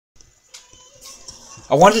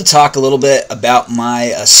I wanted to talk a little bit about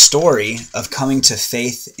my story of coming to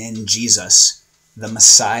faith in Jesus, the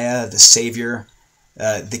Messiah, the Savior,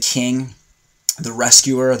 the King, the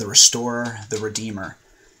Rescuer, the Restorer, the Redeemer.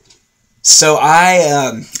 So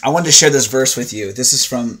I wanted to share this verse with you. This is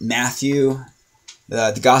from Matthew,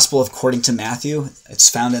 the Gospel according to Matthew. It's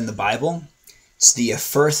found in the Bible. It's the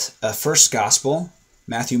first Gospel,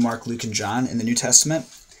 Matthew, Mark, Luke, and John in the New Testament.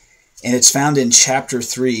 And it's found in chapter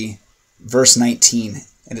 3, verse 19.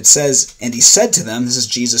 And it says, "And he said to them," this is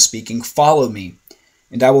Jesus speaking, "Follow me,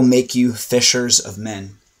 and I will make you fishers of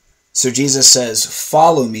men." So Jesus says,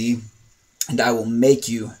 "Follow me, and I will make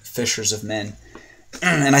you fishers of men."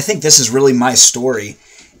 And I think this is really my story,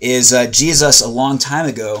 is Jesus a long time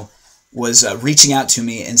ago was reaching out to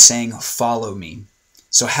me and saying, "Follow me."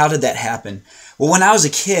 So how did that happen? Well, when I was a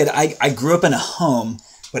kid, I grew up in a home,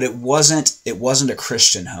 but it wasn't a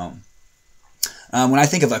Christian home. When I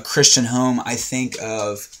think of a Christian home, I think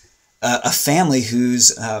of a family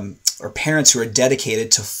or parents who are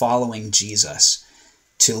dedicated to following Jesus,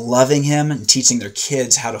 to loving him and teaching their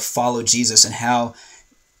kids how to follow Jesus and how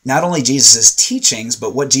not only Jesus' teachings,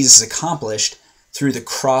 but what Jesus accomplished through the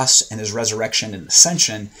cross and his resurrection and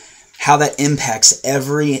ascension, how that impacts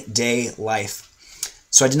everyday life.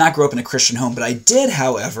 So I did not grow up in a Christian home, but I did,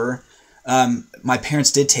 however, my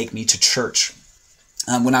parents did take me to church.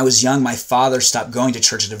 When I was young, my father stopped going to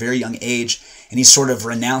church at a very young age, and he sort of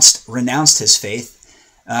renounced his faith.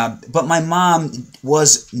 But my mom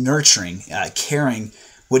was nurturing, caring,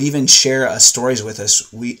 would even share stories with us.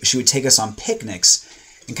 She would take us on picnics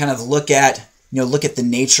and kind of look at the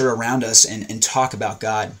nature around us and talk about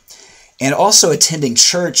God. And also attending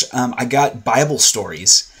church, I got Bible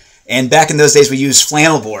stories. And back in those days, we used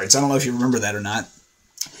flannel boards. I don't know if you remember that or not.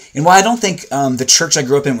 And while I don't think the church I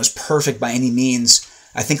grew up in was perfect by any means,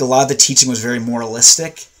 I think a lot of the teaching was very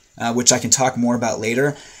moralistic, which I can talk more about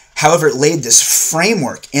later. However, it laid this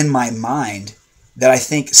framework in my mind that I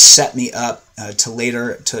think set me up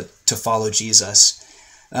to follow Jesus.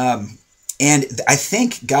 And I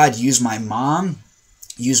think God used my mom,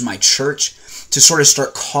 used my church to sort of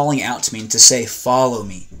start calling out to me and to say, "Follow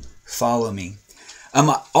me, follow me."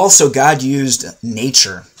 Also, God used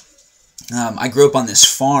nature. I grew up on this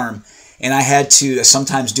farm, and I had to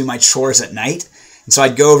sometimes do my chores at night. And so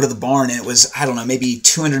I'd go over to the barn, and it was, I don't know, maybe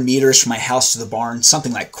 200 meters from my house to the barn,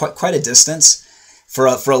 something like quite a distance for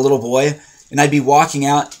a little boy. And I'd be walking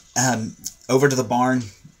out over to the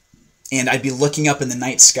barn, and I'd be looking up in the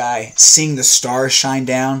night sky, seeing the stars shine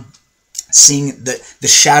down, seeing the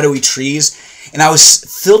shadowy trees. And I was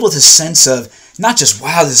filled with a sense of not just,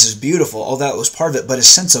 wow, this is beautiful, although that was part of it, but a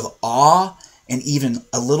sense of awe and even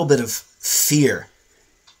a little bit of fear.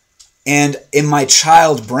 And in my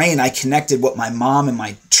child brain, I connected what my mom and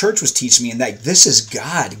my church was teaching me, and that this is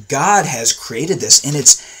God. God has created this, and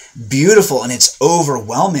it's beautiful, and it's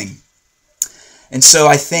overwhelming. And so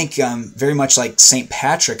I think very much like St.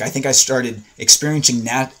 Patrick, I think I started experiencing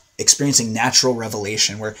natural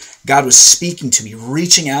revelation, where God was speaking to me,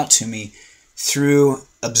 reaching out to me through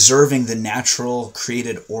observing the natural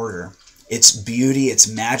created order, its beauty, its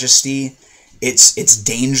majesty, its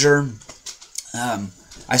danger.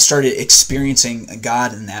 I started experiencing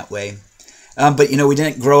God in that way. But we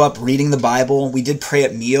didn't grow up reading the Bible. We did pray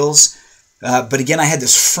at meals. But again, I had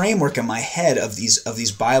this framework in my head of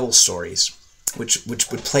these Bible stories, which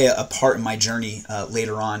would play a part in my journey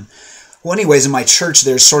later on. Well, anyways, in my church,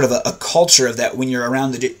 there's sort of a culture of that when you're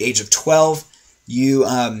around the age of 12,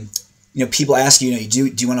 people ask you,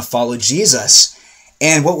 do you want to follow Jesus?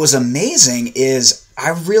 And what was amazing is I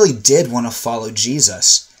really did want to follow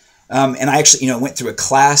Jesus. And I actually, went through a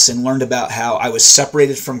class and learned about how I was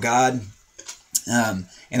separated from God, and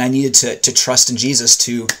I needed to trust in Jesus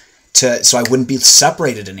so I wouldn't be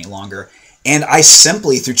separated any longer. And I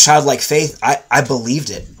simply, through childlike faith, I believed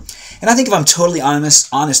it. And I think if I'm totally honest,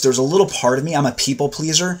 there was a little part of me, I'm a people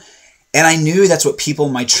pleaser, and I knew that's what people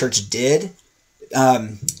in my church did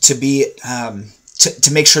to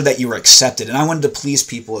make sure that you were accepted. And I wanted to please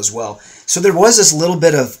people as well. So there was this little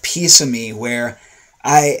bit of piece of me where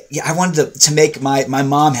I wanted to make my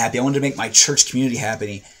mom happy. I wanted to make my church community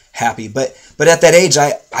happy. But at that age,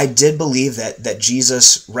 I did believe that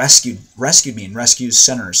Jesus rescued me and rescues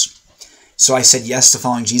sinners. So I said yes to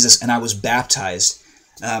following Jesus, and I was baptized.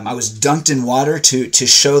 I was dunked in water to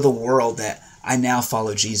show the world that I now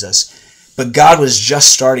follow Jesus. But God was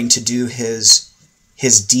just starting to do his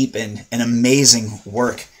deep and amazing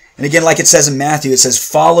work. And again, like it says in Matthew, it says,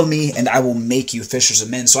 "Follow me, and I will make you fishers of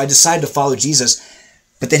men." So I decided to follow Jesus.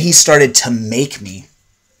 But then he started to make me.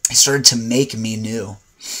 He started to make me new.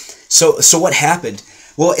 So what happened?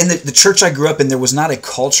 Well, in the church I grew up in, there was not a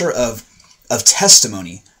culture of of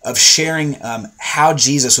testimony, of sharing how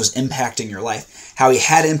Jesus was impacting your life, how he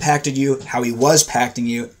had impacted you, how he was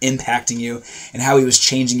impacting you, and how he was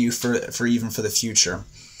changing you for even for the future.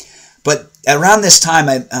 But around this time,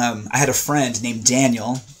 I had a friend named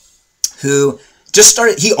Daniel who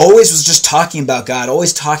he always was just talking about God,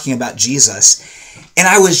 always talking about Jesus. And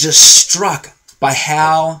I was just struck by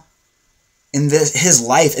how in his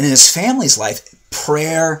life and in his family's life,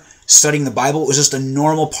 prayer, studying the Bible was just a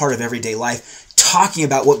normal part of everyday life, talking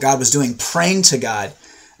about what God was doing, praying to God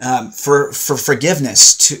for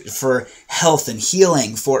forgiveness, for health and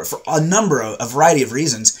healing, for a variety of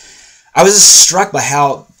reasons. I was just struck by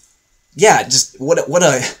how, just what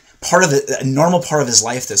a part of it, a normal part of his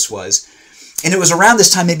life this was. And it was around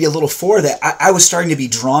this time, maybe a little before that, I was starting to be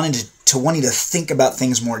drawn into wanting to think about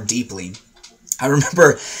things more deeply. I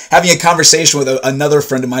remember having a conversation with another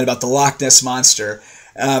friend of mine about the Loch Ness Monster,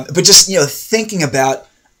 but just thinking about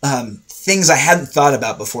things I hadn't thought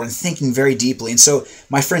about before and thinking very deeply. And so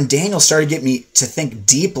my friend Daniel started getting me to think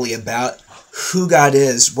deeply about who God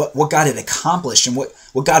is, what God had accomplished, and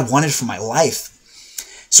what God wanted for my life.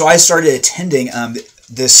 So I started attending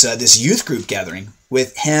this youth group gathering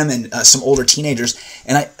with him and some older teenagers,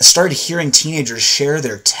 and I started hearing teenagers share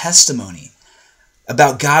their testimony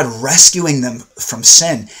about God rescuing them from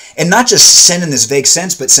sin. And not just sin in this vague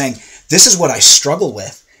sense, but saying, this is what I struggle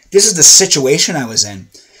with. This is the situation I was in.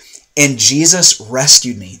 And Jesus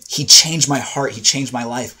rescued me. He changed my heart. He changed my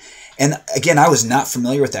life. And again, I was not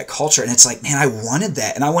familiar with that culture. And it's like, man, I wanted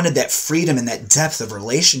that. And I wanted that freedom and that depth of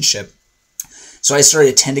relationship. So I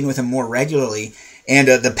started attending with him more regularly. And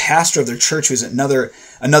the pastor of their church was another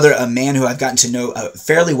man who I've gotten to know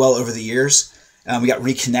fairly well over the years. We got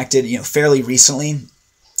reconnected, fairly recently.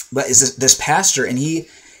 But is this pastor, and he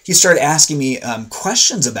started asking me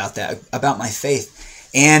questions about my faith.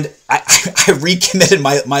 And I recommitted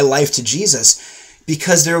my life to Jesus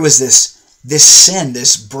because there was this sin,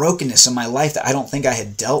 this brokenness in my life that I don't think I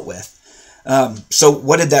had dealt with. So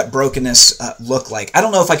what did that brokenness look like? I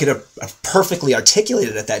don't know if I could have perfectly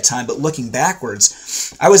articulated it at that time, but looking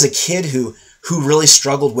backwards, I was a kid who really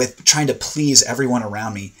struggled with trying to please everyone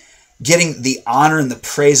around me. Getting the honor and the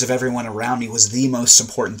praise of everyone around me was the most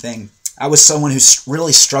important thing. I was someone who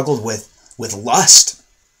really struggled with lust,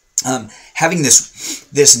 having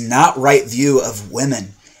this not right view of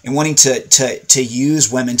women and wanting to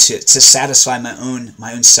use women to satisfy my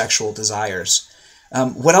own sexual desires.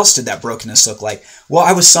 What else did that brokenness look like? Well,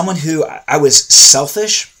 I was someone who I was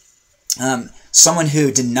selfish, someone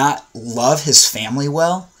who did not love his family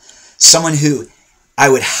well, someone who I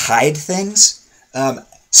would hide things,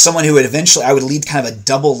 someone who I would lead kind of a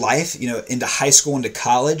double life, into high school, into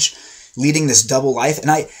college, leading this double life.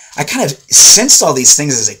 And I kind of sensed all these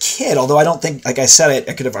things as a kid, although I don't think, like I said,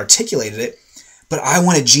 I could have articulated it, but I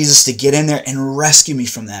wanted Jesus to get in there and rescue me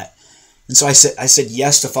from that. And so I said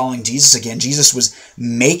yes to following Jesus again. Jesus was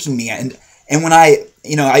making me. And when I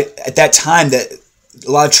at that time that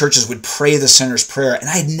a lot of churches would pray the sinner's prayer, and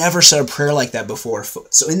I had never said a prayer like that before.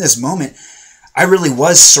 So in this moment, I really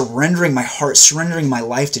was surrendering my heart, surrendering my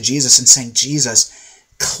life to Jesus and saying, Jesus,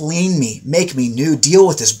 clean me, make me new, deal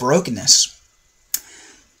with this brokenness,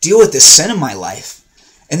 deal with this sin in my life.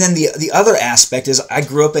 And then the other aspect is I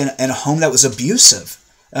grew up in a home that was abusive.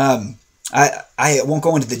 I won't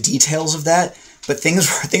go into the details of that, but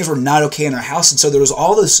things were not okay in our house. And so there was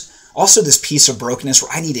also this piece of brokenness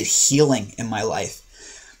where I needed healing in my life.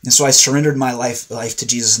 And so I surrendered my life to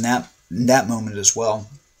Jesus in that moment as well.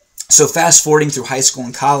 So fast forwarding through high school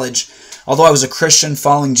and college, although I was a Christian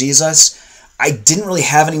following Jesus, I didn't really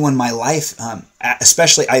have anyone in my life,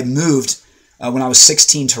 especially I moved when I was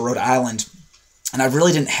 16 to Rhode Island, and I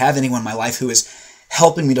really didn't have anyone in my life who was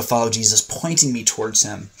helping me to follow Jesus, pointing me towards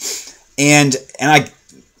him. And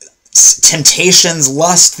temptations,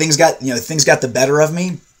 lust, things got the better of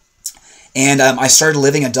me, and I started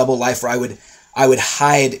living a double life where I would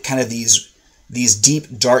hide kind of these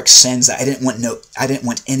deep, dark sins that I didn't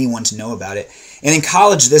want anyone to know about it. And in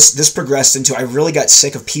college, this progressed into I really got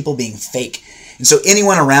sick of people being fake. And so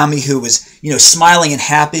anyone around me who was smiling and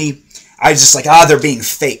happy, I was just like, they're being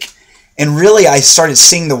fake. And really, I started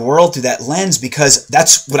seeing the world through that lens because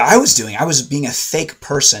that's what I was doing. I was being a fake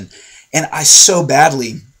person. And I so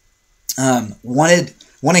badly wanted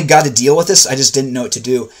God to deal with this. I just didn't know what to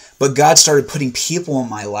do. But God started putting people in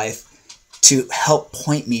my life to help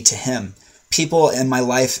point me to him. People in my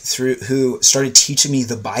life who started teaching me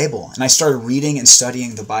the Bible. And I started reading and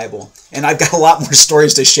studying the Bible. And I've got a lot more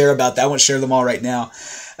stories to share about that. I won't share them all right now.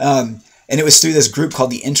 And it was through this group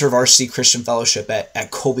called the InterVarsity Christian Fellowship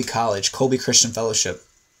at Colby College, Colby Christian Fellowship.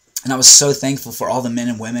 And I was so thankful for all the men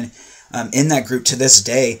and women in that group to this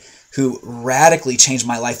day who radically changed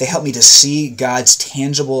my life. They helped me to see God's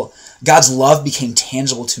love became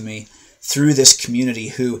tangible to me through this community,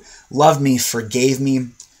 who loved me, forgave me,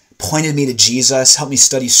 pointed me to Jesus, helped me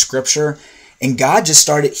study scripture. And God just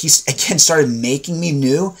started making me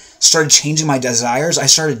new, started changing my desires. I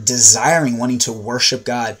started desiring, wanting to worship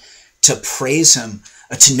God, to praise him,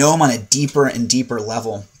 to know him on a deeper and deeper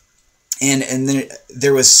level. And then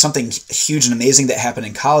there was something huge and amazing that happened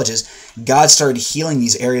in college is God started healing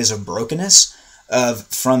these areas of brokenness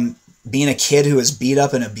from being a kid who was beat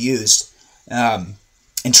up and abused,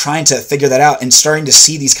 and trying to figure that out and starting to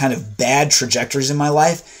see these kind of bad trajectories in my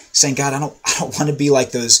life, saying, God, I don't want to be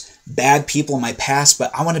like those bad people in my past,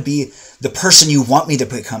 but I want to be the person you want me to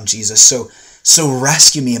become, Jesus. So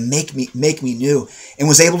rescue me and make me new. And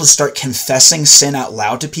was able to start confessing sin out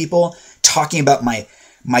loud to people, talking about my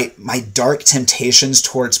dark temptations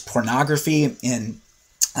towards pornography and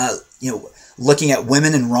looking at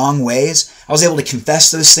women in wrong ways. I was able to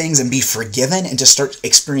confess those things and be forgiven and to start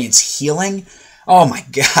experience healing. Oh my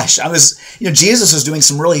gosh, Jesus was doing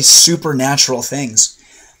some really supernatural things.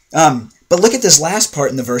 But look at this last part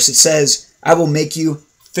in the verse. It says, I will make you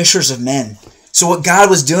fishers of men. So what God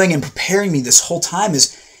was doing and preparing me this whole time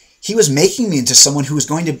is he was making me into someone who was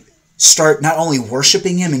going to start not only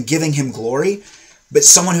worshiping him and giving him glory, but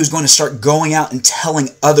someone who's going to start going out and telling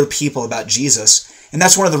other people about Jesus. And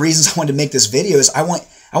that's one of the reasons I wanted to make this video is I want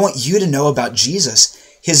you to know about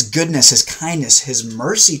Jesus, his goodness, his kindness, his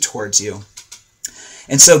mercy towards you.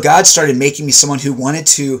 And so God started making me someone who wanted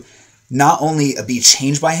to not only be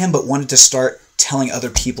changed by him, but wanted to start telling other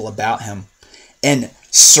people about him and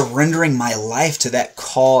surrendering my life to that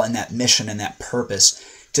call and that mission and that purpose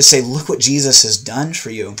to say, look what Jesus has done for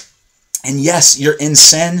you. And yes, you're in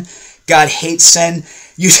sin. God hates sin.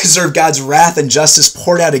 You deserve God's wrath and justice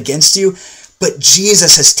poured out against you. But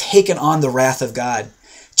Jesus has taken on the wrath of God.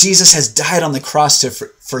 Jesus has died on the cross to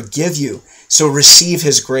forgive you. So receive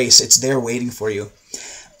his grace. It's there waiting for you.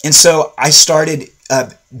 And so I started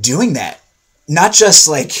doing that. Not just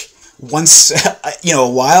like once, a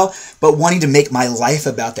while, but wanting to make my life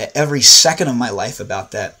about that, every second of my life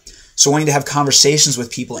about that. So wanting to have conversations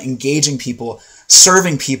with people, engaging people,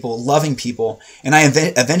 serving people, loving people. And I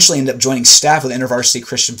eventually ended up joining staff with InterVarsity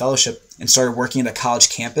Christian Fellowship and started working at a college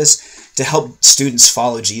campus to help students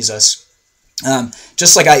follow Jesus.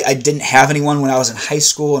 Just like I didn't have anyone when I was in high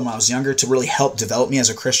school and when I was younger to really help develop me as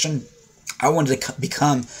a Christian, I wanted to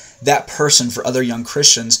become that person for other young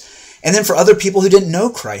Christians. And then for other people who didn't know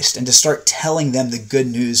Christ and to start telling them the good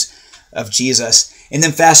news of Jesus. And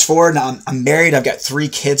then fast forward, I'm married, I've got 3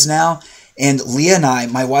 kids now. And Leah and I,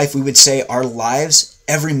 my wife, we would say our lives,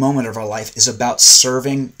 every moment of our life is about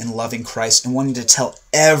serving and loving Christ and wanting to tell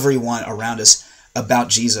everyone around us about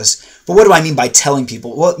Jesus. But what do I mean by telling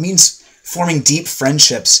people? Well, it means forming deep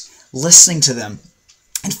friendships, listening to them,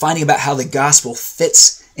 and finding about how the gospel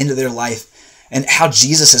fits into their life and how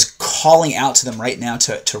Jesus is calling out to them right now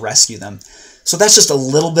to rescue them. So that's just a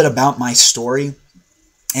little bit about my story.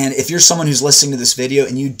 And if you're someone who's listening to this video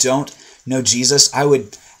and you don't know Jesus, I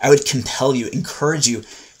would compel you, encourage you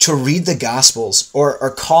to read the Gospels or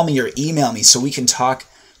call me or email me so we can talk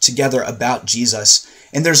together about Jesus.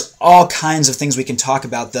 And there's all kinds of things we can talk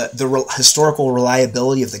about, the historical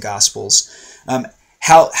reliability of the Gospels,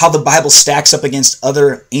 how the Bible stacks up against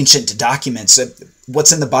other ancient documents.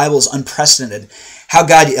 What's in the Bible is unprecedented. How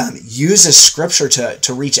God uses Scripture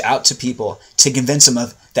to reach out to people, to convince them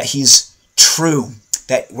that he's true,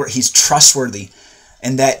 that he's trustworthy,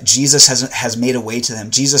 and that Jesus has made a way to them.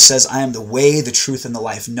 Jesus says, I am the way, the truth, and the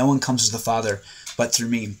life. No one comes to the Father but through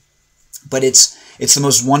me. But it's the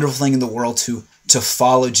most wonderful thing in the world to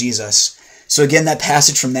follow Jesus. So again, that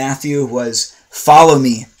passage from Matthew was, follow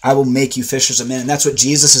me, I will make you fishers of men. And that's what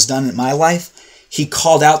Jesus has done in my life. He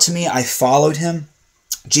called out to me, I followed him.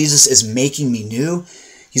 Jesus is making me new.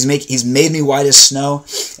 He's made me white as snow,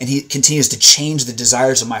 and he continues to change the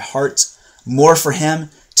desires of my heart more for him,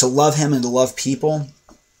 to love him and to love people.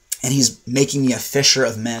 And he's making me a fisher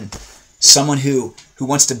of men, someone who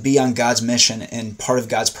wants to be on God's mission and part of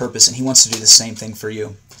God's purpose, and he wants to do the same thing for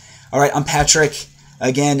you. All right, I'm Patrick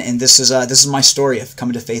again, and this is my story of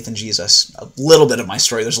coming to faith in Jesus. A little bit of my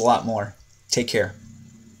story. There's a lot more. Take care.